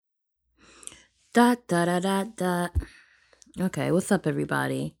Dot dot dot dot dot. Okay, what's up,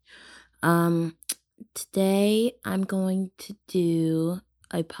 everybody? Um, Today I'm going to do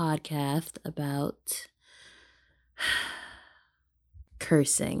a podcast about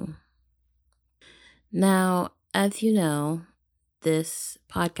cursing. Now, as you know, this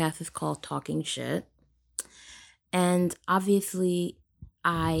podcast is called Talking Shit, and obviously,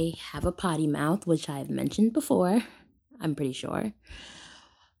 I have a potty mouth, which I've mentioned before. I'm pretty sure,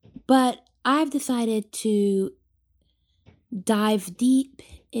 but I've decided to dive deep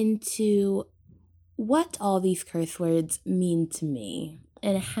into what all these curse words mean to me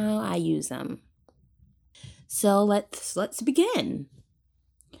and how I use them. So let's begin.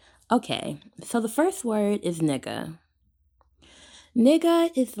 Okay, so the first word is nigga. Nigga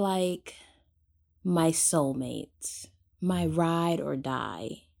is like my soulmate, my ride or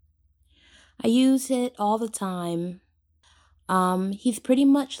die. I use it all the time. He's pretty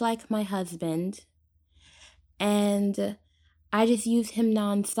much like my husband, and I just use him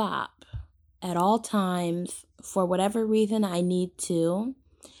nonstop at all times for whatever reason I need to.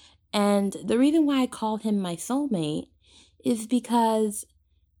 And the reason why I call him my soulmate is because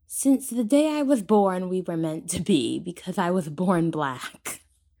since the day I was born, we were meant to be because I was born black.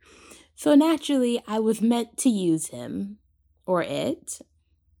 So naturally, I was meant to use him or it.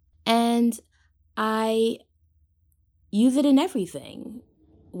 And I use it in everything.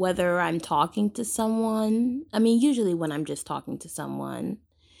 Whether I'm talking to someone, usually when I'm just talking to someone,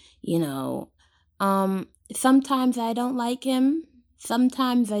 you know, sometimes I don't like him,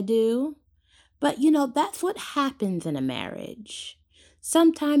 sometimes I do. But that's what happens in a marriage.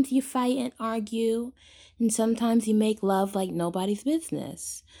 Sometimes you fight and argue, and sometimes you make love like nobody's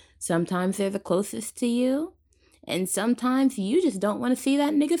business. Sometimes they're the closest to you, and sometimes you just don't want to see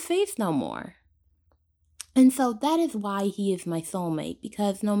that nigga's face no more. And so that is why he is my soulmate,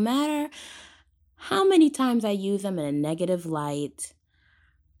 because no matter how many times I use him in a negative light,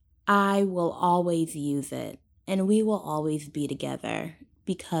 I will always use it, and we will always be together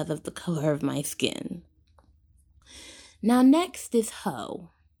because of the color of my skin. Now, next is hoe.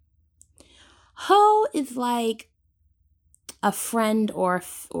 Hoe is like a friend or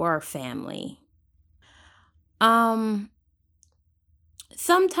family. Um,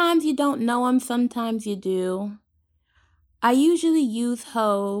 Sometimes you don't know them, sometimes you do. I usually use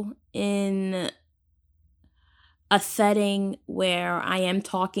hoe in a setting where I am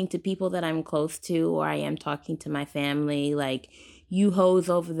talking to people that I'm close to, or I am talking to my family, like, you hoes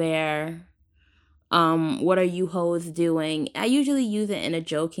over there. What are you hoes doing? I usually use it in a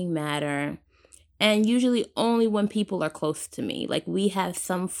joking manner. And usually only when people are close to me, like we have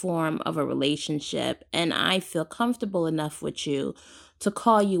some form of a relationship and I feel comfortable enough with you to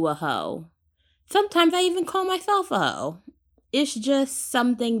call you a hoe. Sometimes I even call myself a hoe. It's just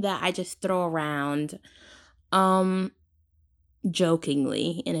something that I just throw around um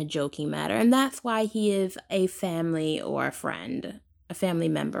jokingly in a joking manner. And that's why he is a family or a friend, a family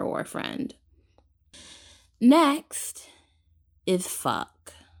member or a friend. Next is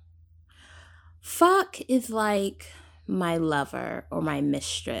fuck. Fuck is like my lover or my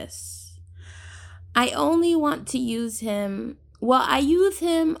mistress. I only want to use him, well, I use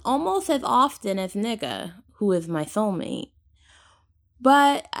him almost as often as nigga, who is my soulmate.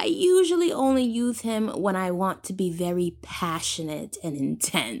 But I usually only use him when I want to be very passionate and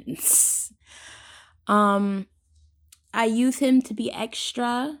intense. Um, I use him to be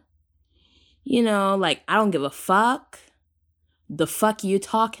extra, like I don't give a fuck. The fuck you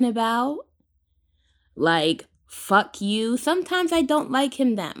talking about? Like, fuck you. Sometimes I don't like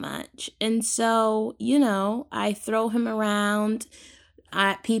him that much. And so, I throw him around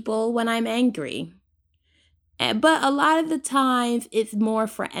at people when I'm angry. But a lot of the times, it's more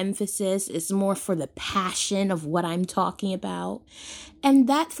for emphasis, it's more for the passion of what I'm talking about. And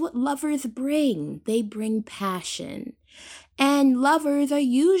that's what lovers bring. They bring passion. And lovers are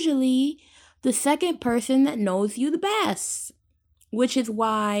usually the second person that knows you the best, which is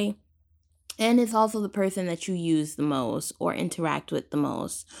why. And it's also the person that you use the most or interact with the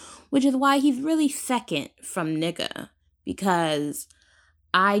most, which is why he's really second from nigga, because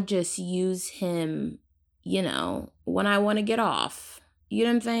I just use him, when I want to get off. You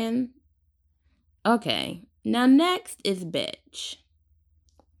know what I'm saying? Okay, now next is bitch.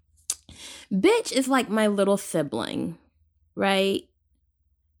 Bitch is like my little sibling, right?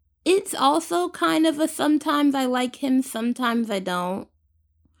 It's also kind of a sometimes I like him, sometimes I don't.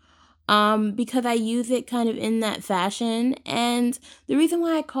 Because I use it kind of in that fashion. And the reason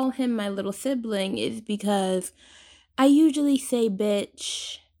why I call him my little sibling is because I usually say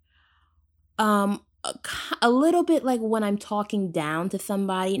bitch a little bit like when I'm talking down to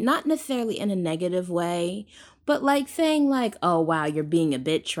somebody, not necessarily in a negative way, but like saying like, "Oh wow, you're being a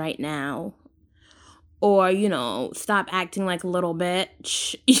bitch right now." Or, stop acting like a little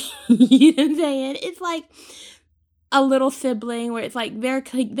bitch. You know what I'm saying? It's like a little sibling where it's like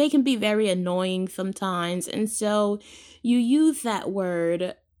they can be very annoying sometimes. And so you use that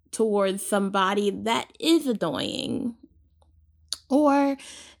word towards somebody that is annoying. Or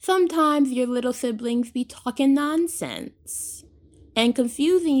sometimes your little siblings be talking nonsense and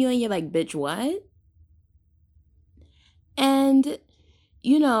confusing you, and you're like, bitch, what? And,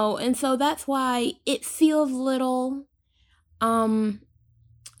 and so that's why it feels little. Um,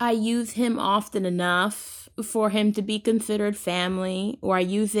 I use him often enough for him to be considered family, or I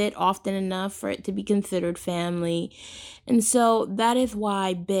use it often enough for it to be considered family. And so that is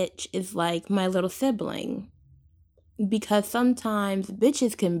why bitch is like my little sibling. Because sometimes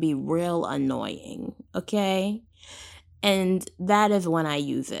bitches can be real annoying, okay? And that is when I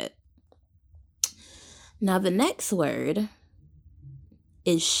use it. Now, the next word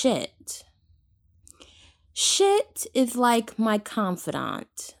is shit. Shit is like my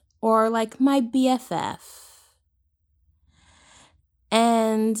confidant or like my BFF.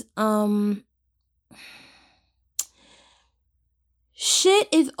 And shit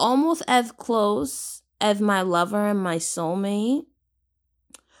is almost as close as my lover and my soulmate.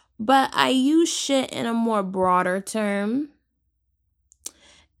 But I use shit in a more broader term.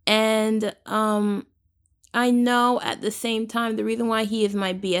 And I know at the same time the reason why he is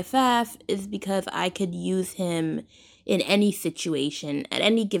my BFF is because I could use him in any situation at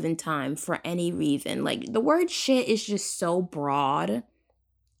any given time for any reason. Like the word shit is just so broad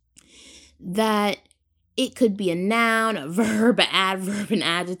that it could be a noun, a verb, an adverb, an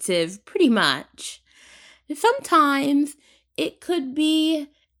adjective, pretty much. Sometimes it could be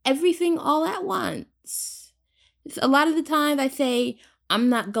everything all at once. A lot of the times I say, I'm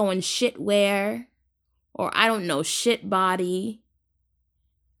not going shit where, or I don't know shit body.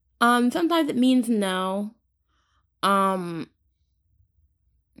 Sometimes it means no. Or,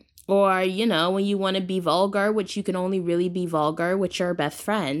 when you want to be vulgar, which you can only really be vulgar with your best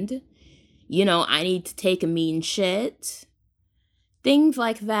friend. I need to take a mean shit. Things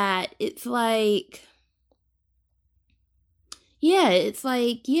like that. It's like,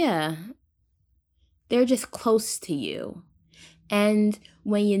 yeah, they're just close to you. And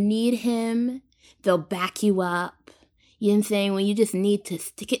when you need him, they'll back you up. You know what I'm saying? When you just need to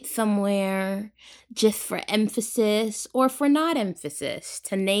stick it somewhere, just for emphasis or for not emphasis,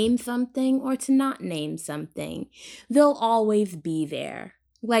 to name something or to not name something, they'll always be there,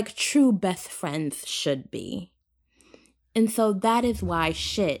 like true best friends should be. And so that is why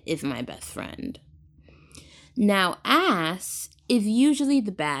shit is my best friend. Now, ass is usually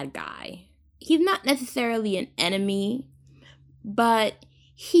the bad guy. He's not necessarily an enemy, but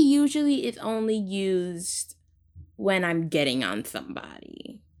he usually is only used when I'm getting on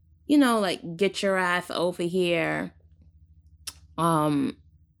somebody. Like get your ass over here.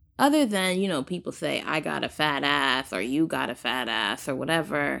 Other than, people say I got a fat ass or you got a fat ass or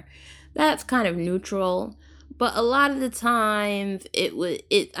whatever. That's kind of neutral. But a lot of the times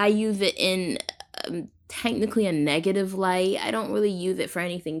I use it in technically a negative light. I don't really use it for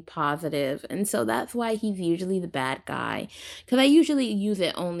anything positive. And so that's why he's usually the bad guy. Because I usually use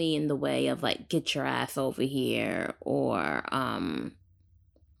it only in the way of like, get your ass over here, or,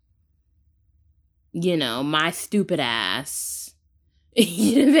 my stupid ass.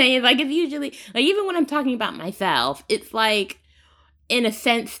 You know what I'm saying? Like, it's usually, like, even when I'm talking about myself, it's like, in a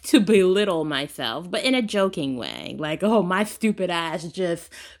sense, to belittle myself, but in a joking way. Like, oh, my stupid ass just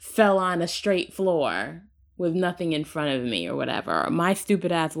fell on a straight floor with nothing in front of me or whatever. Or my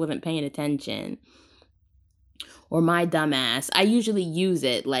stupid ass wasn't paying attention. Or my dumb ass. I usually use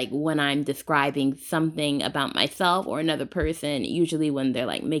it like when I'm describing something about myself or another person, usually when they're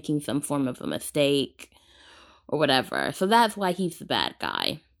like making some form of a mistake or whatever. So that's why he's the bad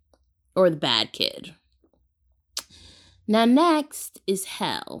guy or the bad kid. Now, next is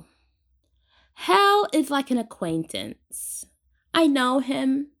hell. Hell is like an acquaintance. I know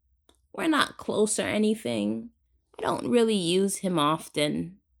him. We're not close or anything. I don't really use him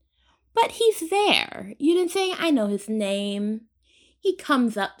often. But he's there. You didn't say I know his name. He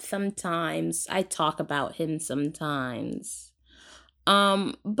comes up sometimes. I talk about him sometimes.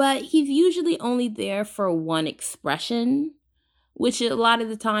 But he's usually only there for one expression, which a lot of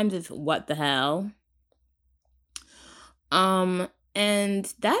the times is what the hell.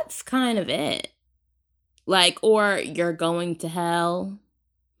 And that's kind of it. Like, or you're going to hell,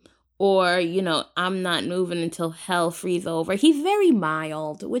 Or, I'm not moving until hell freezes over. He's very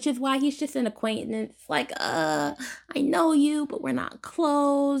mild, which is why he's just an acquaintance. Like, I know you, but we're not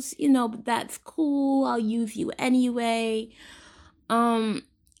close, but that's cool. I'll use you anyway. Um,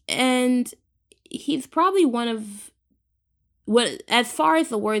 and he's probably one of what, as far as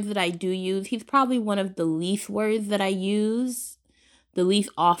the words that I do use, he's probably one of the least words that I use the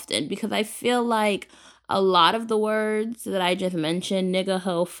least often, because I feel like a lot of the words that I just mentioned, nigga,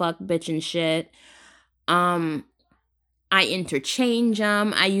 hoe, fuck, bitch, and shit, I interchange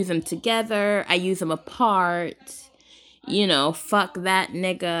them. I use them together. I use them apart. Fuck that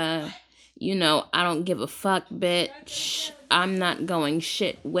nigga. I don't give a fuck, bitch. I'm not going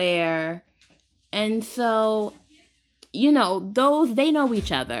shit where. And so, those, they know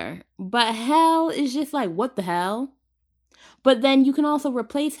each other. But hell is just like, what the hell? But then you can also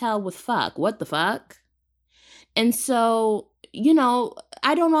replace hell with fuck. What the fuck? And so,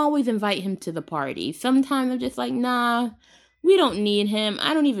 I don't always invite him to the party. Sometimes I'm just like, nah, we don't need him.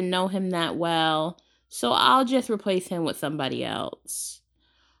 I don't even know him that well. So I'll just replace him with somebody else.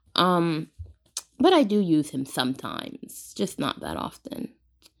 But I do use him sometimes, just not that often.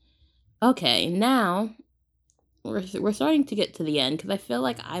 Okay, now we're starting to get to the end, because I feel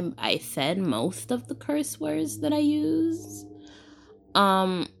like I said most of the curse words that I use.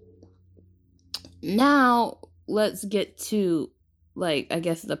 Now let's get to, like, I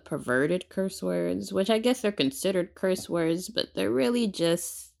guess the perverted curse words, which I guess they're considered curse words, but they're really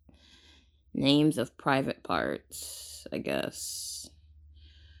just names of private parts, I guess.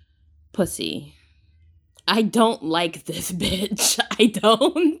 Pussy. I don't like this bitch. I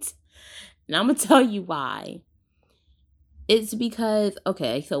don't. And I'm gonna tell you why. It's because,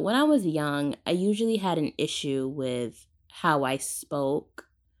 okay, so when I was young, I usually had an issue with how I spoke.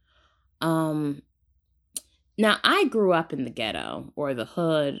 Now, I grew up in the ghetto, or the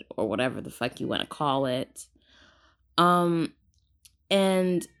hood, or whatever the fuck you want to call it. Um,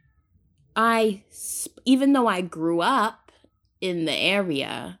 and even though I grew up in the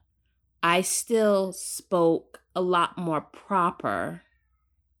area, I still spoke a lot more proper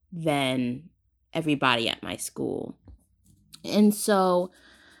than everybody at my school. And so,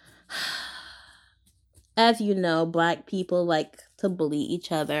 as you know, Black people like to bully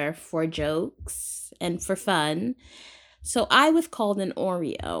each other for jokes and for fun. So I was called an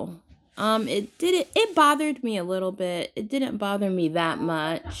Oreo. It bothered me a little bit. It didn't bother me that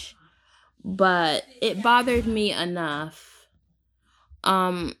much, but it bothered me enough.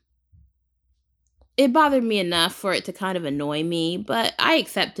 It bothered me enough for it to kind of annoy me, but I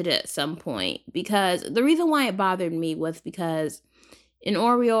accepted it at some point, because the reason why it bothered me was because an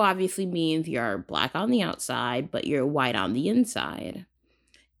Oreo obviously means you're Black on the outside, but you're white on the inside.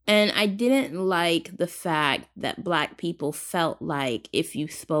 And I didn't like the fact that Black people felt like if you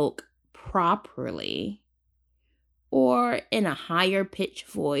spoke properly or in a higher pitch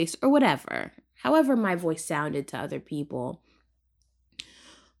voice or whatever, however my voice sounded to other people,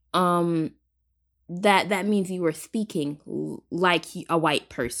 that means you were speaking like a white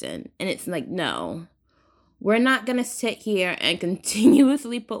person. And it's like, no, we're not going to sit here and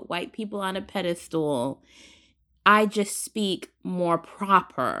continuously put white people on a pedestal. I just speak more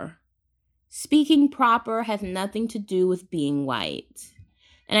proper. Speaking proper has nothing to do with being white.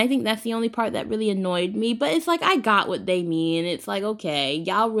 And I think that's the only part that really annoyed me. But it's like, I got what they mean. It's like, okay,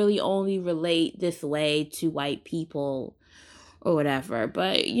 y'all really only relate this way to white people or whatever.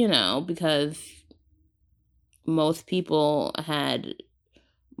 But, because most people had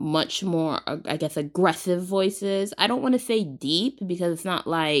much more, I guess, aggressive voices. I don't want to say deep, because it's not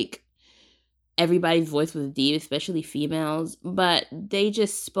like everybody's voice was deep, especially females, but they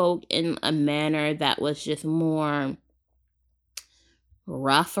just spoke in a manner that was just more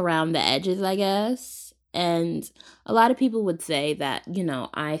rough around the edges, I guess. And a lot of people would say that,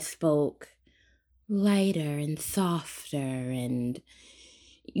 I spoke lighter and softer and,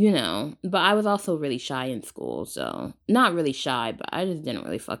 but I was also really shy in school. So not really shy, but I just didn't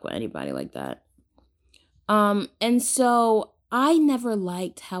really fuck with anybody like that. And so I never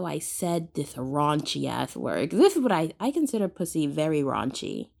liked how I said this raunchy ass word. This is what I consider pussy very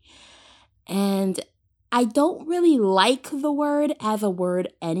raunchy. And I don't really like the word as a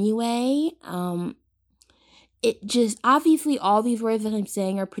word anyway. It just, obviously all these words that I'm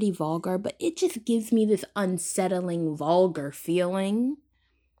saying are pretty vulgar, but it just gives me this unsettling, vulgar feeling.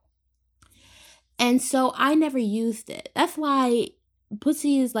 And so I never used it. That's why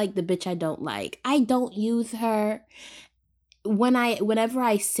pussy is like the bitch I don't like. I don't use her. Whenever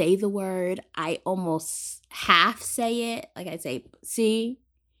I say the word, I almost half say it. Like I say, see,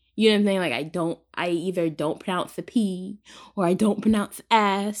 You know what I'm saying? Like, I either don't pronounce the P, or I don't pronounce the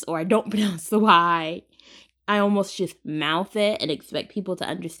S, or I don't pronounce the Y. I almost just mouth it and expect people to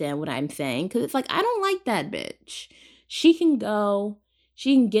understand what I'm saying. Because it's like, I don't like that bitch. She can go.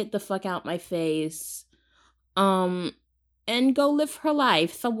 She can get the fuck out my face. And go live her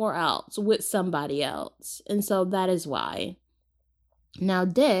life somewhere else with somebody else. And so that is why. Now,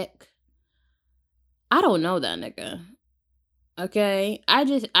 Dick, I don't know that nigga. Okay?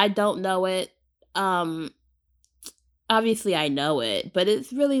 I don't know it. Obviously I know it, but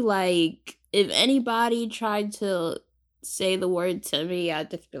it's really like, if anybody tried to say the word to me, I'd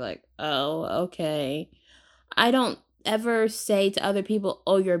just be like, oh, okay. I don't ever say to other people,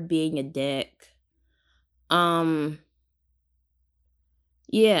 oh, you're being a dick.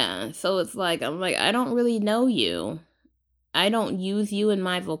 Yeah, so it's like, I'm like, I don't really know you. I don't use you in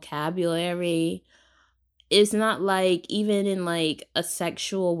my vocabulary. It's not like, even in like a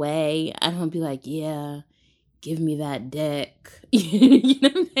sexual way, I don't be like, yeah, give me that dick. You know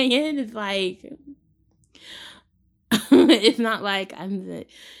what I'm saying? It's like, it's not like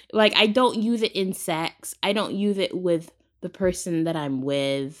like, I don't use it in sex. I don't use it with the person that I'm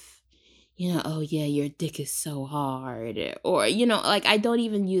with. You know, oh yeah, your dick is so hard. Or, like, I don't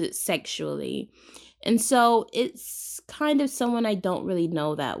even use it sexually. And so it's kind of someone I don't really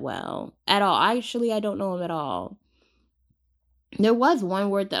know that well at all. Actually, I don't know him at all. There was one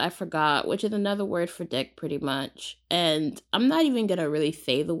word that I forgot, which is another word for dick, pretty much. And I'm not even going to really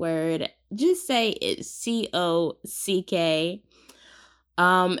say the word. Just say it's COCK.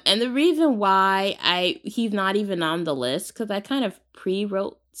 And the reason why he's not even on the list, because I kind of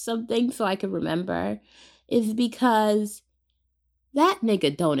pre-wrote something so I could remember, is because that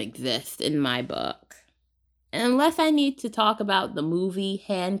nigga don't exist in my book. And unless I need to talk about the movie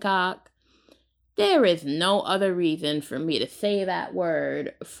Hancock, there is no other reason for me to say that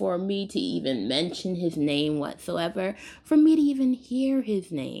word, for me to even mention his name whatsoever, for me to even hear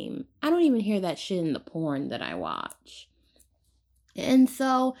his name. I don't even hear that shit in the porn that I watch. And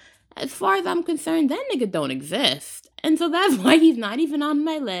so, as far as I'm concerned, that nigga don't exist. And so that's why he's not even on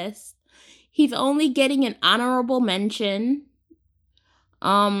my list. He's only getting an honorable mention.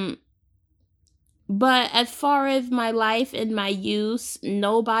 But as far as my life and my use,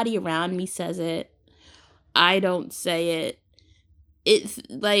 nobody around me says it. I don't say it. It's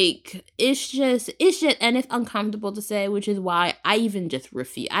like, it's just, and it's uncomfortable to say, which is why I even just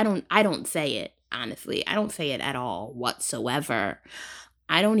refuse. I don't say it, honestly. I don't say it at all whatsoever.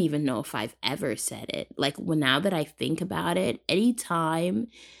 I don't even know if I've ever said it. Like, now that I think about it, anytime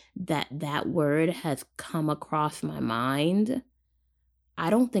that word has come across my mind, I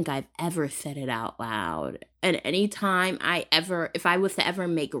don't think I've ever said it out loud. And anytime if I was to ever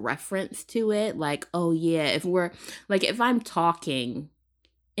make reference to it, like, oh yeah, if I'm talking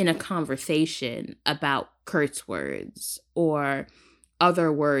in a conversation about curse words or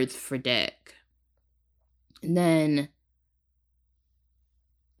other words for dick, then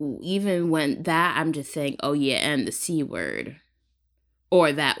even when that, I'm just saying, oh yeah, and the C word,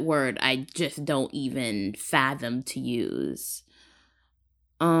 or that word I just don't even fathom to use.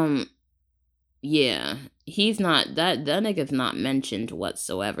 Yeah, he's not, that nigga's not mentioned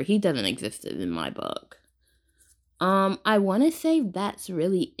whatsoever. He doesn't exist in my book. I want to say that's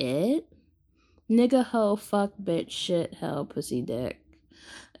really it. Nigga, hoe, fuck, bitch, shit, hell, pussy, dick.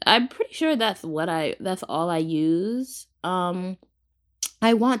 I'm pretty sure that's all I use. I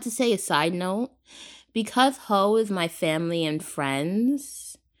want to say a side note, because hoe is my family and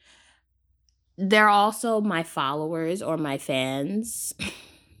friends, they're also my followers or my fans.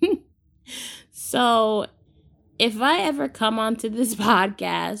 So if I ever come onto this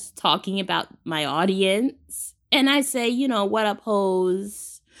podcast talking about my audience and I say, what up,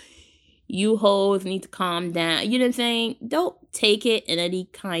 hoes? You hoes need to calm down. You know what I'm saying? Don't take it in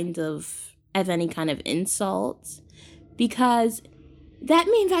as any kind of insult, because that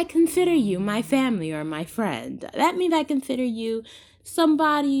means I consider you my family or my friend. That means I consider you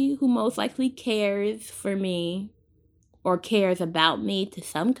somebody who most likely cares for me or cares about me to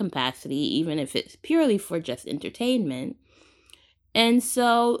some capacity, even if it's purely for just entertainment. And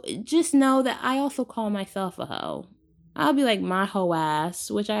so just know that I also call myself a hoe. I'll be like, my hoe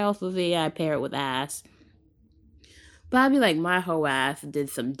ass, which I also say I pair it with ass. But I'll be like, my hoe ass did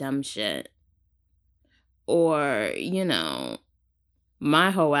some dumb shit. Or,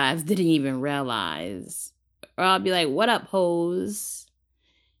 my hoe ass didn't even realize. Or I'll be like, what up, hoes?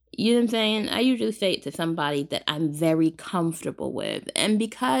 You know what I'm saying? I usually say it to somebody that I'm very comfortable with. And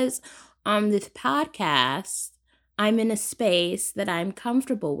because on this podcast, I'm in a space that I'm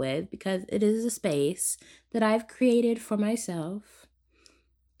comfortable with, because it is a space that I've created for myself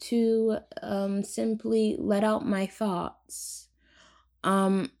to simply let out my thoughts.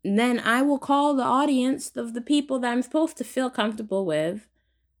 Then I will call the audience of the people that I'm supposed to feel comfortable with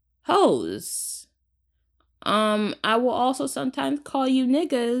hoes. I will also sometimes call you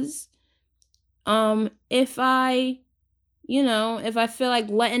niggas. If I feel like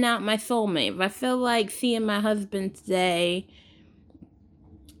letting out my soulmate, if I feel like seeing my husband today,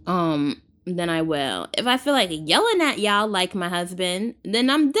 then I will. If I feel like yelling at y'all like my husband, then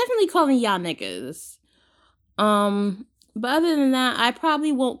I'm definitely calling y'all niggas. But other than that, I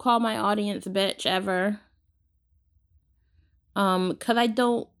probably won't call my audience bitch ever. Cause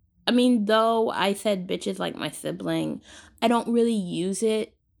though I said bitches like my sibling, I don't really use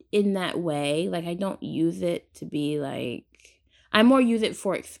it in that way. Like, I don't use it to be like, I more use it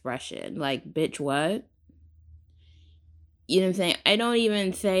for expression. Like, bitch, what? You know what I'm saying? I don't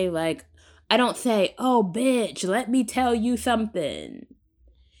even say, like, I don't say, oh, bitch, let me tell you something.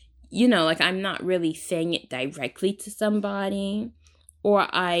 Like, I'm not really saying it directly to somebody. Or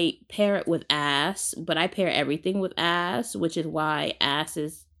I pair it with ass, but I pair everything with ass, which is why ass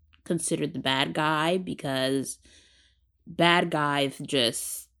is considered the bad guy, because bad guys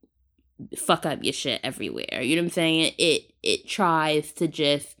just fuck up your shit everywhere. You know what I'm saying? It tries to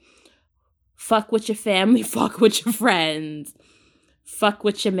just fuck with your family, fuck with your friends, fuck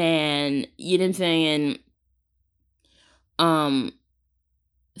with your man. You know what I'm saying?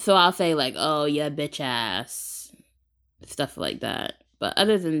 So I'll say like, oh yeah, bitch ass, stuff like that. But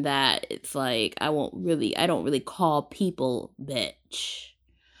other than that, it's like I don't really call people bitch.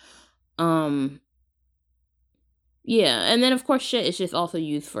 Yeah, and then of course shit is just also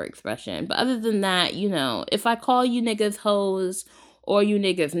used for expression. But other than that, if I call you niggas hoes or you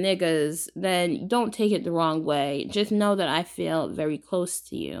niggas, then don't take it the wrong way. Just know that I feel very close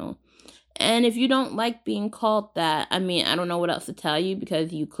to you. And if you don't like being called that, I don't know what else to tell you,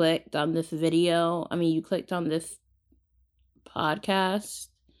 because you clicked on this video. You clicked on this podcast.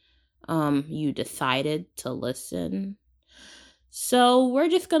 You decided to listen. So we're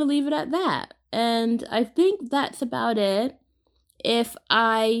just going to leave it at that. And I think that's about it. If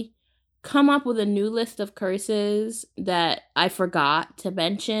I come up with a new list of curses that I forgot to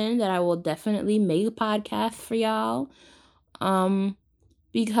mention, that I will definitely make a podcast for y'all.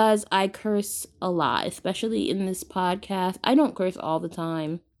 Because I curse a lot, especially in this podcast. I don't curse all the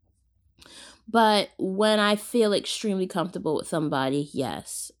time. But when I feel extremely comfortable with somebody,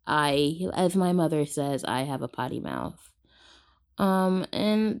 yes, as my mother says, I have a potty mouth.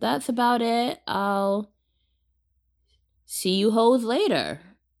 And that's about it. I'll see you hoes later.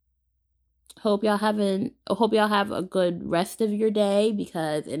 Hope y'all have a good rest of your day,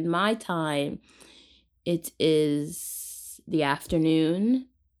 because in my time, it is the afternoon.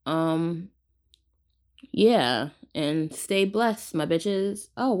 Yeah, and stay blessed, my bitches.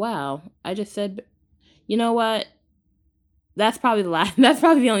 Oh wow, I just said, you know what? That's probably that's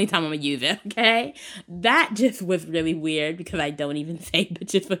probably the only time I'm gonna use it. Okay, that just was really weird, because I don't even say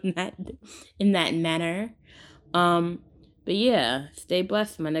bitches in that manner. But yeah, stay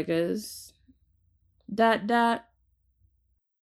blessed, my niggas. Dot.